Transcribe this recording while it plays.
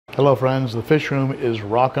Hello friends, the fish room is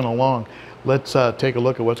rocking along. Let's take a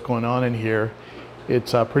look at what's going on in here.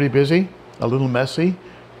 It's pretty busy, a little messy,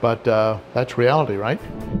 but that's reality, right?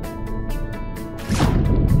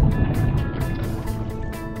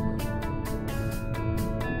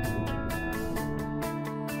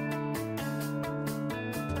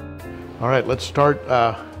 All right, let's start,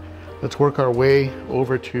 let's work our way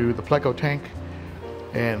over to the pleco tank.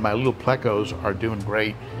 And my little plecos are doing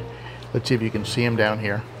great. Let's see if you can see them down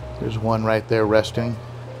here. There's one right there resting.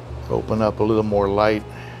 Open up a little more light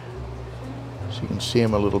so you can see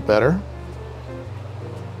them a little better.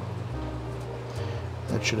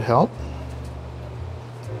 That should help.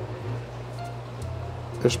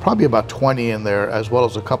 There's probably about 20 in there, as well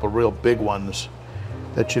as a couple real big ones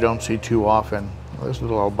that you don't see too often. There's a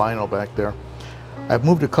little albino back there. I've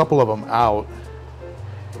moved a couple of them out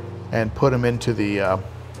and put them into the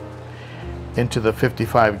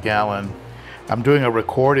 55-gallon. I'm doing a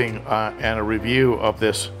recording and a review of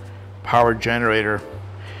this power generator.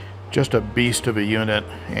 Just a beast of a unit,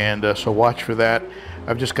 and so watch for that.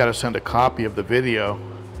 I've just got to send a copy of the video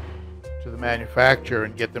to the manufacturer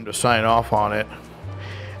and get them to sign off on it,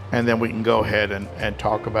 and then we can go ahead and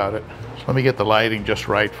talk about it. So let me get the lighting just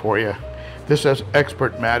right for you. This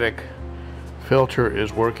Expert-Matic filter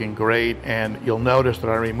is working great, and you'll notice that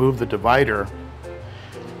I removed the divider.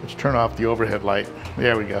 Let's turn off the overhead light.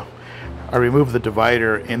 There we go. I removed the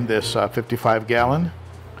divider in this 55-gallon.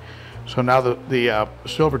 So now the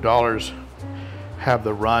silver dollars have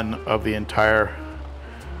the run of the entire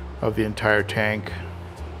tank,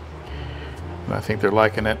 and I think they're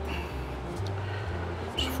liking it.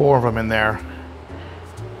 There's 4 of them in there,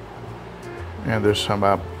 and there's some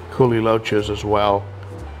coolie loaches as well.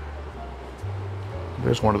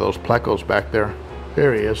 There's one of those plecos back there.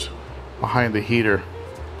 There he is, behind the heater.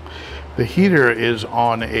 The heater is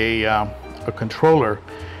on a controller,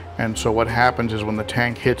 and so what happens is when the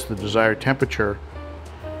tank hits the desired temperature,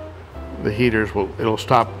 the heaters it'll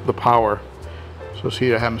stop the power. So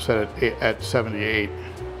see, I have them set at 78.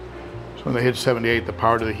 So when they hit 78, the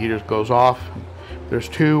power to the heaters goes off. There's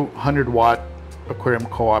 2 100-watt aquarium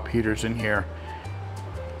co-op heaters in here,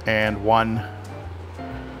 and one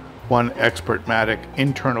Expert-Matic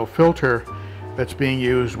internal filter that's being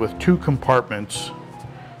used with 2 compartments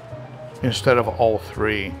instead of all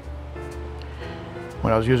 3.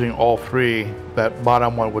 When I was using all 3, that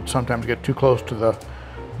bottom one would sometimes get too close to the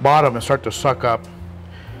bottom and start to suck up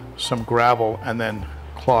some gravel and then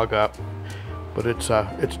clog up. But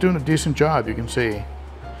it's doing a decent job. You can see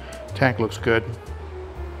tank looks good.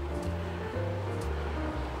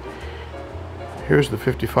 Here's the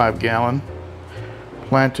 55-gallon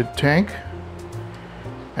planted tank,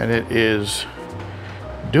 and it is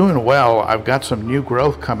doing well. I've got some new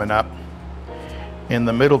growth coming up in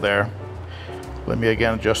the middle there. Let me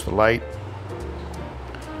again adjust the light.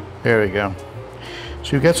 There we go.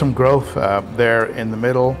 So you get some growth there in the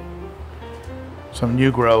middle, some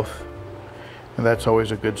new growth, and that's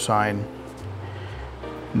always a good sign.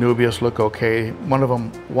 Nubias look okay. One of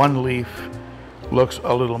them, one leaf looks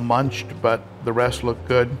a little munched, but the rest look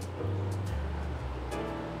good.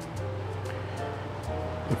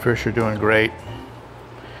 The fish are doing great.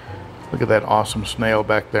 Look at that awesome snail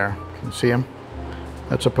back there. Can you see him?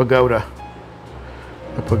 That's a pagoda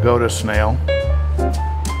snail.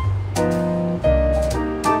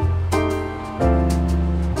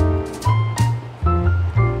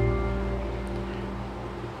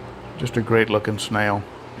 Just a great looking snail.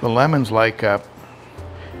 The lemons like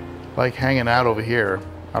hanging out over here.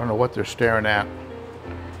 I don't know what they're staring at.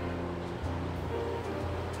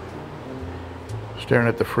 Staring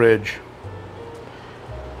at the fridge.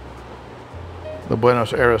 The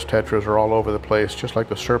Buenos Aires tetras are all over the place, just like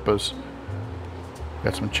the Serpas.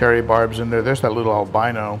 Got some cherry barbs in there. There's that little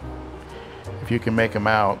albino. If you can make them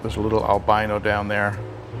out, there's a little albino down there.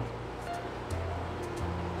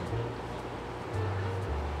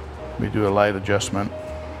 Let me do a light adjustment.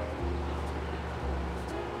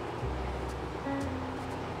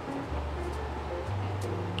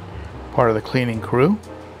 Part of the cleaning crew.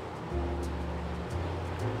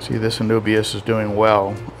 See, this Anubias is doing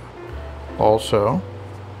well also.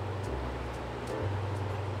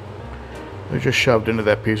 They're just shoved into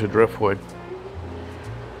that piece of driftwood.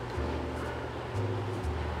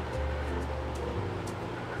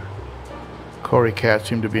 Cory cats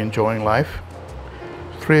seem to be enjoying life.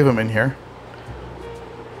 3 of them in here.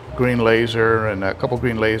 Green laser and a couple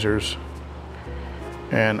green lasers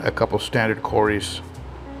and a couple standard Corys.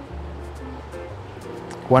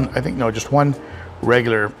 Just one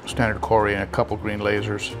regular standard Cory and a couple green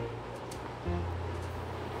lasers.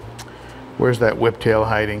 Where's that whiptail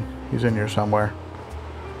hiding? He's in here somewhere.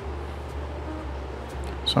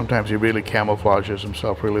 Sometimes he really camouflages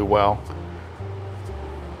himself really well.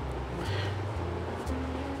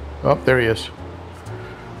 Oh, there he is.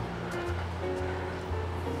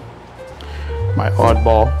 My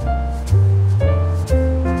oddball.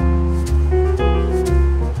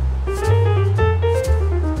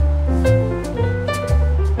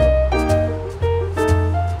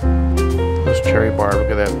 This cherry barb,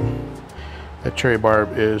 look at that. That cherry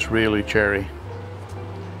barb is really cherry.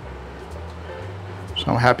 So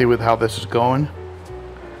I'm happy with how this is going.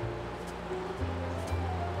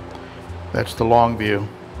 That's the long view.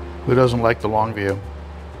 Who doesn't like the long view?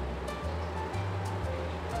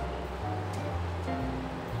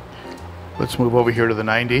 Let's move over here to the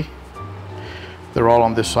 90. They're all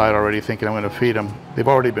on this side already thinking I'm going to feed them. They've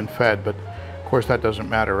already been fed, but of course that doesn't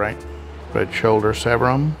matter, right? Red shoulder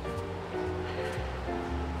severum.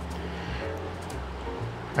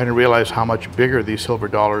 I didn't realize how much bigger these silver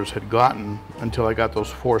dollars had gotten until I got those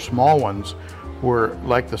 4 small ones were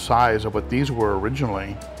like the size of what these were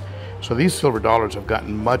originally. So these silver dollars have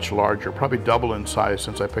gotten much larger, probably double in size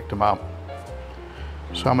since I picked them up.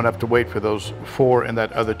 So I'm gonna have to wait for those 4 in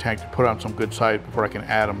that other tank to put on some good size before I can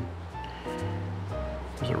add them.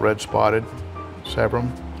 There's a red spotted severum.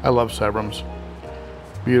 I love severums.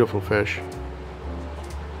 Beautiful fish.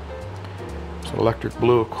 It's electric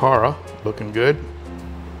blue Ochart, looking good.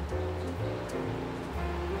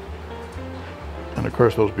 And of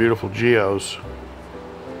course those beautiful geos.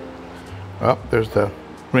 Oh, there's the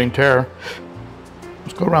green terror.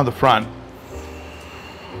 Let's go around the front.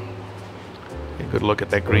 Get a good look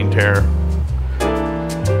at that green terror.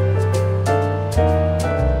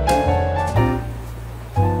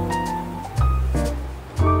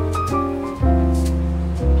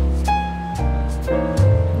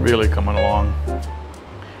 Really coming along.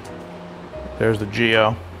 There's the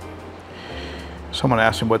geo. Someone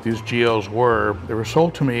asked me what these geos were. They were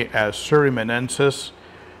sold to me as Surimanensis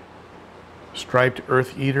striped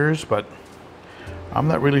earth eaters, but I'm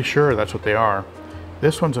not really sure that's what they are.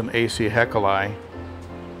 This one's an AC Heculi,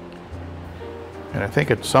 and I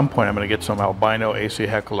think at some point I'm going to get some albino AC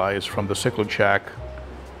Heculis from the Cichlid Shack.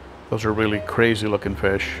 Those are really crazy looking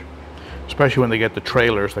fish, especially when they get the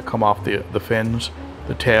trailers that come off the fins,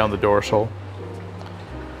 the tail and the dorsal.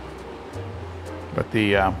 But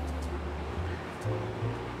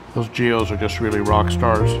those geos are just really rock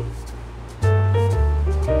stars.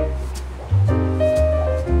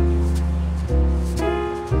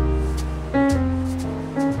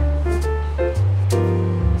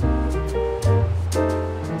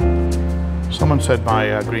 Someone said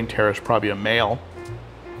my green terror is probably a male.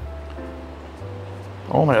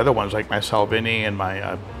 All my other ones, like my Salvini and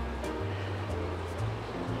my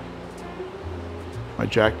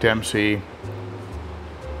Jack Dempsey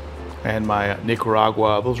and my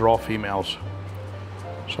Nicaragua, those are all females.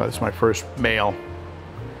 So that's my first male.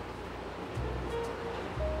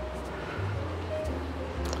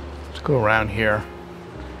 Let's go around here.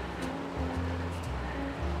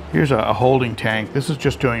 Here's a holding tank. This is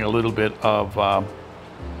just doing a little bit of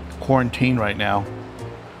quarantine right now.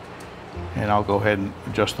 And I'll go ahead and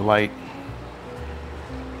adjust the light.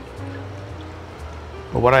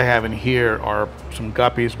 But what I have in here are some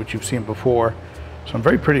guppies, which you've seen before. Some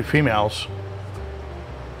very pretty females,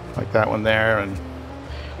 like that one there, and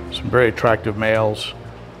some very attractive males.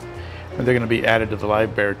 And they're going to be added to the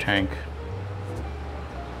live bear tank.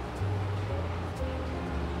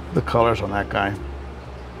 The colors on that guy.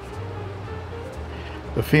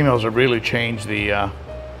 The females have really changed the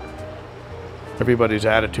everybody's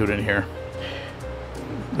attitude in here.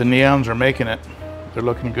 The neons are making it. They're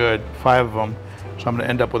looking good, 5 of them. So I'm going to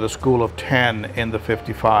end up with a school of 10 in the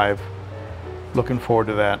 55. Looking forward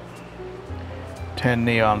to that. 10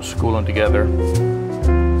 neons schooling together.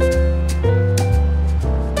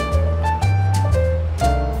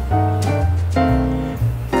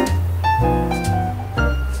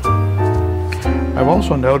 I've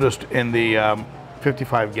also noticed in the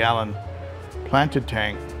 55-gallon planted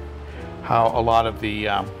tank how a lot of the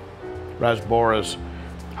rasboras,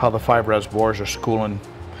 how the 5 rasboras are schooling.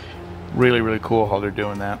 Really, really cool how they're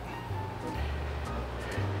doing that.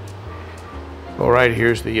 All right,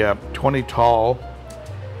 here's the 20 tall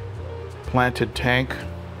planted tank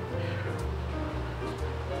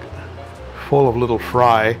full of little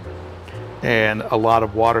fry and a lot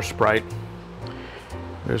of water sprite.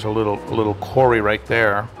 There's a little cory right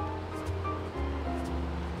there.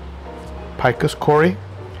 Picus cory,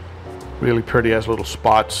 really pretty, has little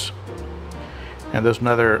spots. And there's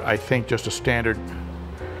another, I think, just a standard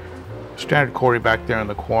cory back there in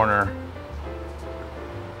the corner.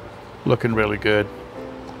 Looking really good.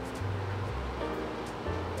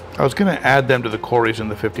 I was going to add them to the Cories in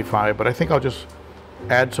the 55, but I think I'll just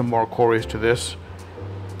add some more Cories to this,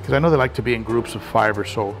 because I know they like to be in groups of 5 or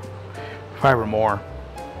so, 5 or more.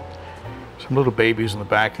 Some little babies in the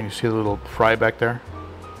back, and you see the little fry back there?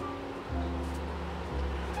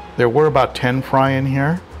 There were about 10 fry in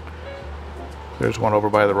here. There's one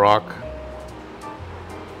over by the rock.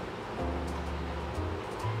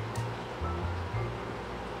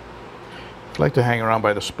 I'd like to hang around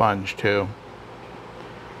by the sponge too.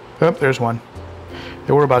 Oh, there's one.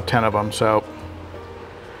 There were about 10 of them, so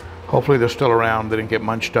hopefully they're still around. They didn't get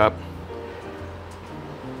munched up.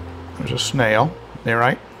 There's a snail,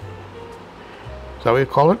 nerite. Is that what you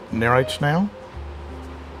call it? Nerite snail?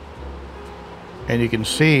 And you can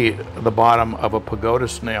see the bottom of a pagoda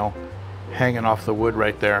snail hanging off the wood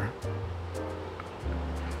right there.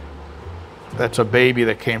 That's a baby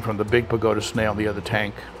that came from the big pagoda snail in the other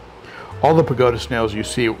tank. All the pagoda snails you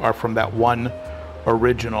see are from that one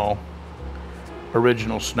original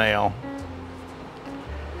snail.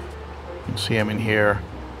 You can see them in here.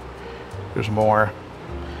 There's more.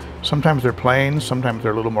 Sometimes they're plain, sometimes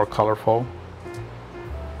they're a little more colorful.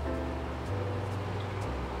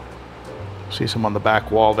 See some on the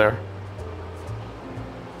back wall there.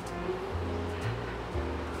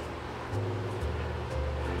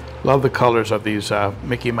 Love the colors of these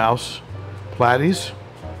Mickey Mouse platies.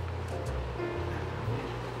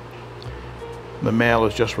 The male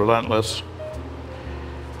is just relentless.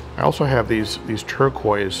 I also have these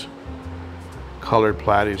turquoise colored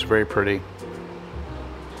platies, very pretty.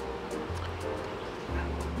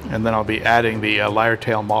 And then I'll be adding the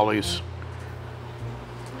lyre-tail mollies.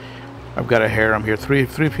 I've got a harem here, three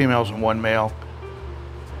females and 1 male.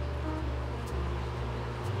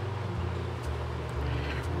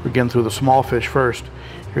 We're getting through the small fish first.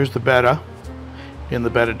 Here's the betta in the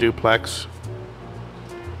betta duplex.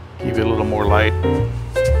 Give you a little more light.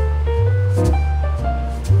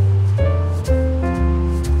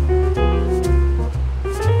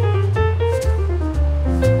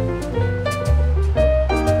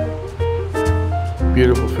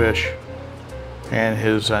 Beautiful fish. And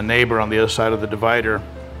his neighbor on the other side of the divider,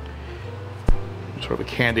 sort of a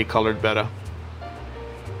candy colored betta.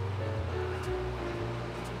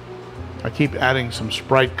 I keep adding some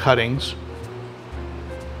Sprite cuttings.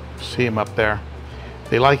 See them up there.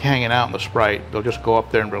 They like hanging out in the Sprite. They'll just go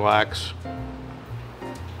up there and relax.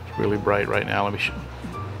 It's really bright right now. Let me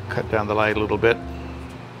cut down the light a little bit.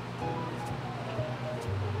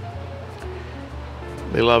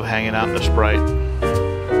 They love hanging out in the Sprite.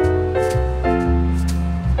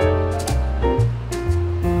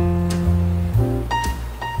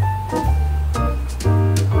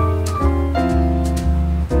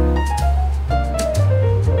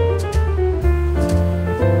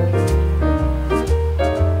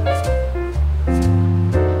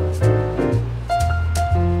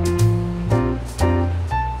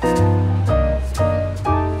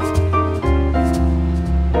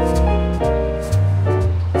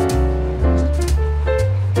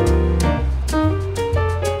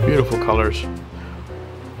 Beautiful colors.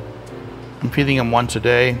 I'm feeding them once a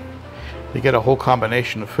day. They get a whole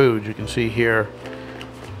combination of foods. You can see here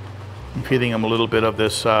I'm feeding them a little bit of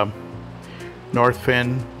this North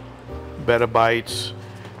Fin, Betta Bites.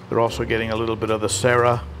 They're also getting a little bit of the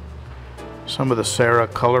Sarah, some of the Sarah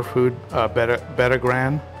color food, Betta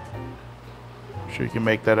Gran. I'm sure you can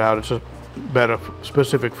make that out. It's a Betta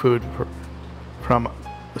specific food from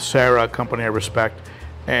the Sarah company I respect.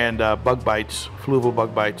 And bug bites, fluval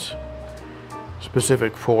bug bites,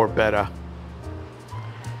 specific for betta.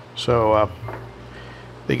 So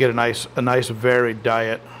they get a nice varied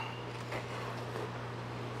diet.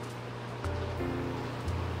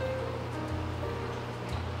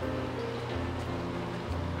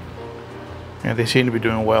 And they seem to be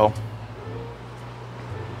doing well.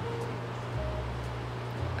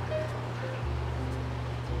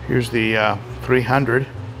 Here's the 300.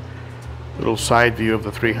 Little side view of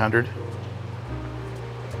the 300.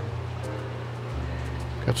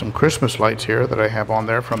 Got some Christmas lights here that I have on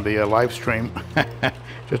there from the live stream,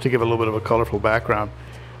 just to give a little bit of a colorful background.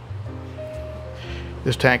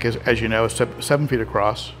 This tank is, as you know, 7 feet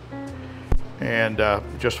across, and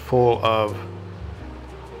just full of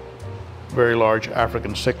very large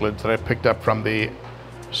African cichlids that I picked up from the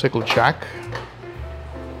Cichlid shack.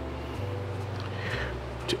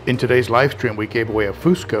 In today's live stream, we gave away a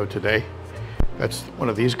Fusco today. That's one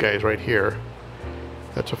of these guys right here.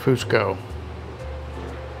 That's a Fusco.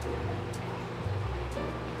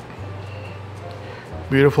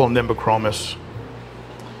 Beautiful Nimbochromis,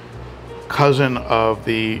 cousin of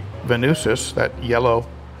the Venusis, that yellow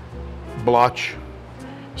blotch,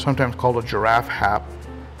 sometimes called a giraffe hap.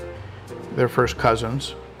 They're first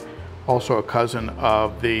cousins. Also a cousin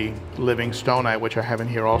of the living stone eye, which I have in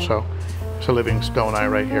here also. It's a living stone eye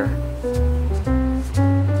right here.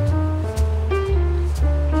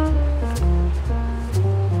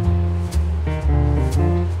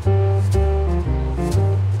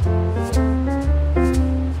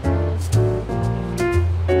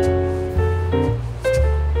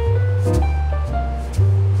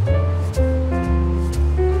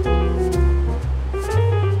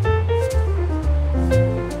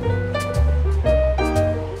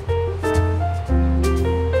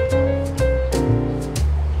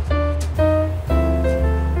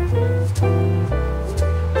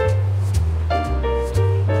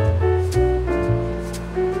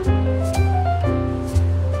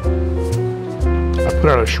 Put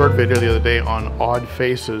out a short video the other day on odd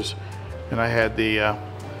faces, and I had the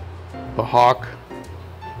hawk,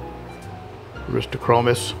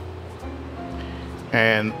 Aristochromis,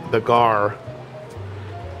 and the gar.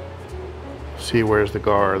 See, where's the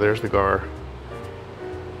gar? There's the gar.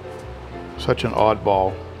 Such an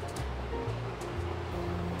oddball.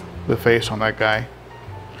 The face on that guy.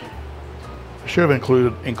 I should have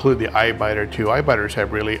included the eye biter too. Eye biters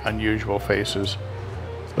have really unusual faces.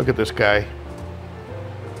 Look at this guy.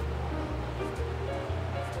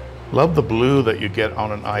 Love the blue that you get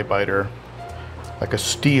on an eye biter, like a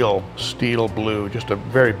steel blue, just a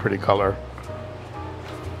very pretty color.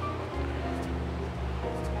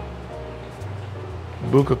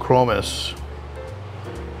 Buccochromis.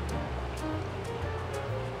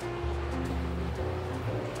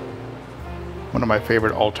 One of my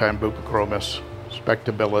favorite all-time Buccochromis,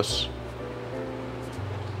 Spectabilis.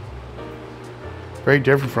 Very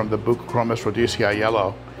different from the Buccochromis rhodesii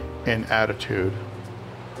yellow in attitude.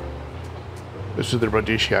 This is the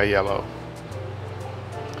rhodesii yellow.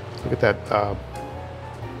 Look at that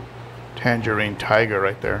tangerine tiger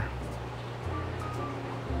right there.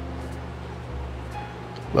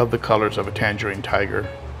 Love the colors of a tangerine tiger.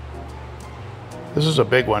 This is a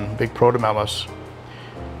big one, big Protomelis.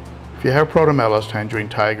 If you have Protomelis, tangerine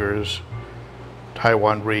tigers,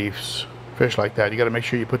 Taiwan reefs, fish like that, you got to make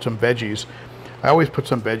sure you put some veggies. I always put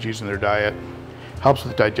some veggies in their diet. Helps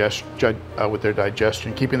with their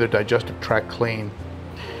digestion, keeping their digestive tract clean.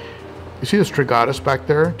 You see the strigatus back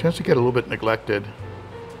there? It tends to get a little bit neglected.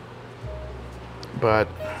 But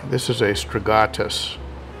this is a strigatus.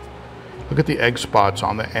 Look at the egg spots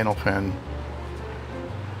on the anal fin.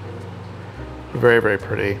 Very, very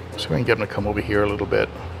pretty. See if I can get them to come over here a little bit.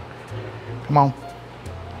 Come on.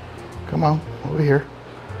 Come on, over here.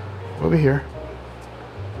 Over here.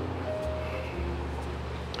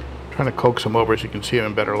 Trying to coax them over so you can see them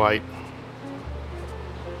in better light.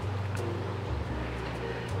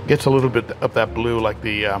 Gets a little bit of that blue like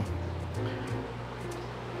the a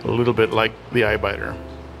little bit like the eye biter.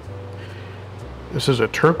 This is a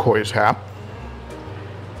turquoise hap.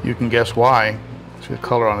 You can guess why. See the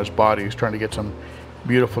color on his body. He's trying to get some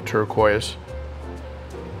beautiful turquoise.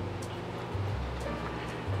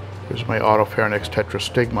 Here's my Autopharynx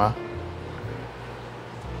tetrastigma.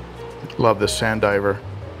 Love this sand diver.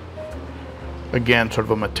 Again, sort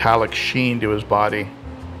of a metallic sheen to his body.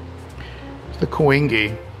 It's the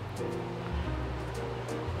Coingi.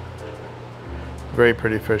 Very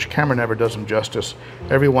pretty fish. Camera never does him justice.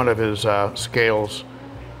 Every one of his scales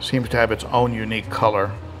seems to have its own unique color.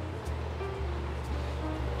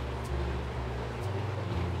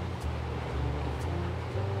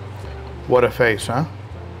 What a face, huh?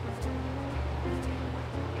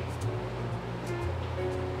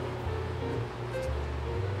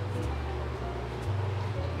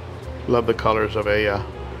 Love the colors of a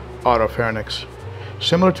Autopharynx.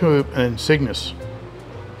 Similar to an Insignis.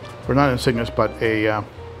 Or not Insignis, but a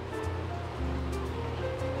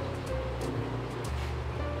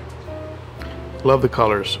love the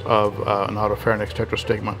colors of an Autopharynx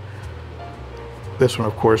tetrastigma. This one,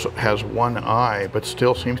 of course, has one eye, but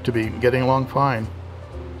still seems to be getting along fine.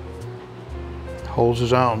 Holds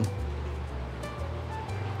his own.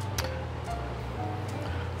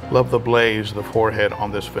 Love the blaze of the forehead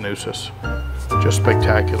on this Venusis. Just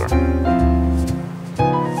spectacular.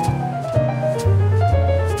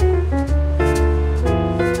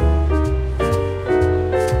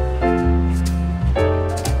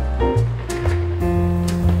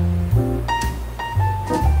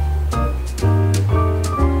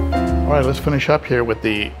 All right, let's finish up here with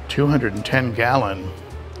the 210 gallon.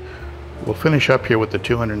 We'll finish up here with the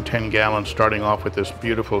 210 gallon, starting off with this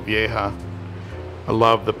beautiful Vieja. I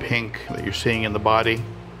love the pink that you're seeing in the body.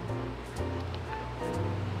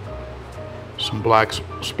 Some black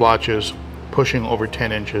splotches pushing over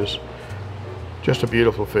 10 inches. Just a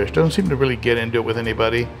beautiful fish. Doesn't seem to really get into it with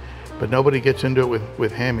anybody, but nobody gets into it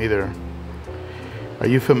with him either. Are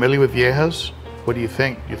you familiar with viejas? What do you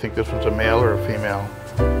think? Do you think this one's a male or a female?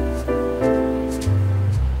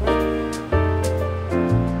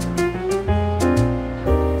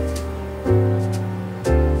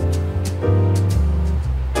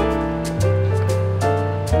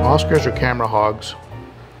 Oscars are camera hogs.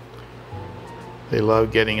 They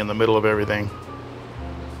love getting in the middle of everything.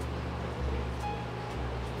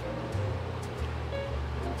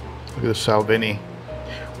 Look at this Salvini.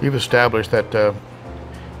 We've established that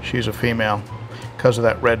she's a female because of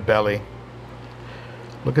that red belly.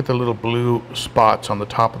 Look at the little blue spots on the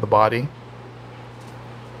top of the body.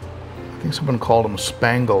 I think someone called them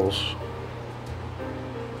spangles.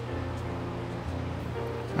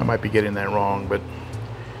 I might be getting that wrong, but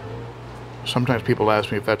sometimes people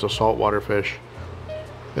ask me if that's a saltwater fish.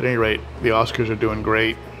 At any rate, the Oscars are doing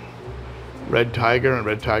great. Red tiger and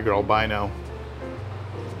red tiger albino.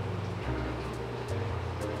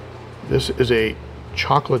 This is a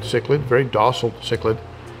chocolate cichlid, very docile cichlid.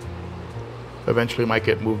 Eventually might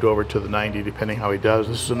get moved over to the 90 depending how he does.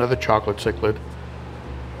 This is another chocolate cichlid.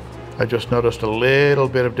 I just noticed a little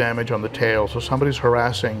bit of damage on the tail, so somebody's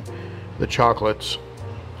harassing the chocolates.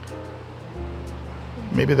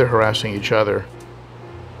 Maybe they're harassing each other.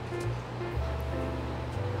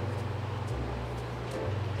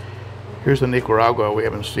 Here's the Nicaragua. We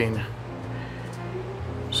haven't seen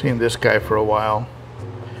this guy for a while.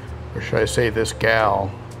 Or should I say this gal?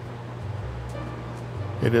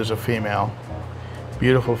 It is a female.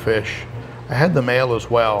 Beautiful fish. I had the male as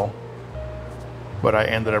well, but I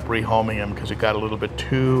ended up rehoming him because it got a little bit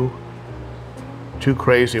too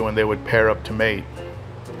crazy when they would pair up to mate.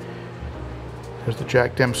 There's the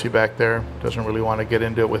Jack Dempsey back there. Doesn't really want to get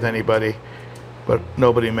into it with anybody, but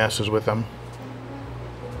nobody messes with him.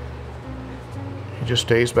 He just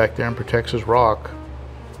stays back there and protects his rock.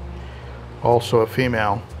 Also a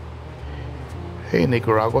female. Hey,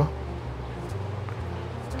 Nicaragua.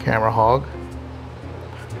 Camera hog.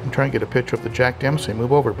 I'm trying to get a picture of the Jack Dempsey.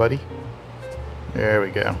 Move over, buddy. There we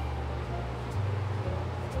go.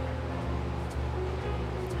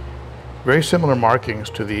 Very similar markings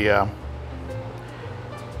to the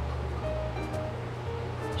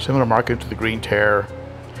green tear.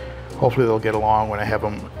 Hopefully they'll get along when I have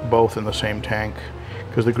them both in the same tank,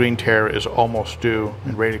 because the green tear is almost due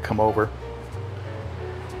and ready to come over.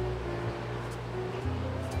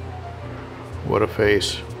 What a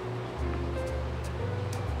face.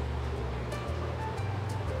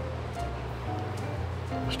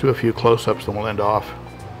 Let's do a few close-ups, then we'll end off.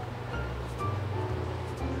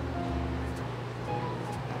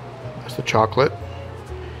 That's the chocolate.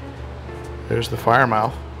 There's the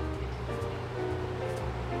firemouth.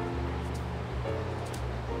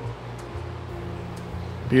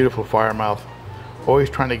 Beautiful firemouth. Always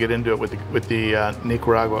trying to get into it with the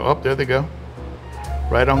Nicaragua. Oh, there they go.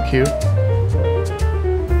 Right on cue.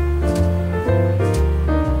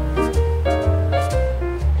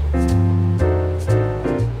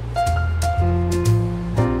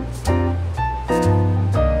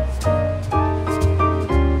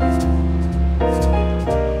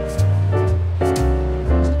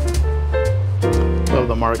 Love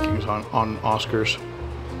the markings on Oscars.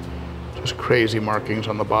 Just crazy markings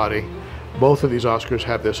on the body. Both of these Oscars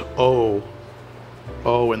have this O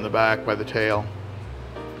in the back by the tail.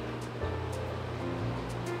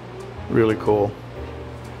 Really cool.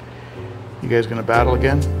 You guys gonna battle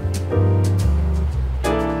again?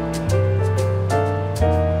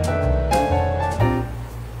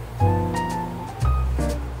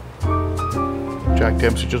 Jack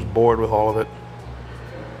Dempsey just bored with all of it.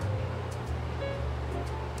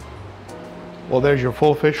 Well, there's your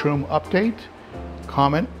full fish room update.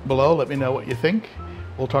 Comment below, let me know what you think.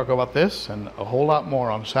 We'll talk about this and a whole lot more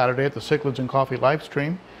on Saturday at the Cichlids and Coffee live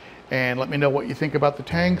stream. And let me know what you think about the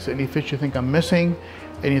tanks, any fish you think I'm missing,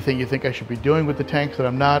 anything you think I should be doing with the tanks that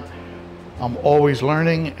I'm not. I'm always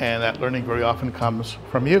learning, and that learning very often comes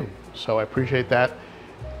from you. So I appreciate that.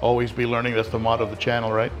 Always be learning, that's the motto of the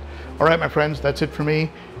channel, right? All right, my friends, that's it for me.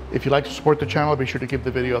 If you'd like to support the channel, be sure to give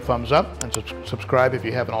the video a thumbs up and subscribe if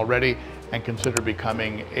you haven't already, and consider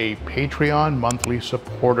becoming a Patreon monthly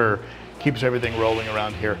supporter. Keeps everything rolling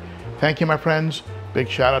around here. Thank you, my friends. Big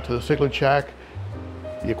shout out to the Cichlid Shack,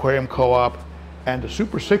 the Aquarium Co-op, and the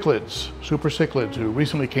Super Cichlids, who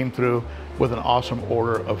recently came through with an awesome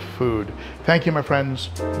order of food. Thank you, my friends.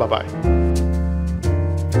 Bye-bye.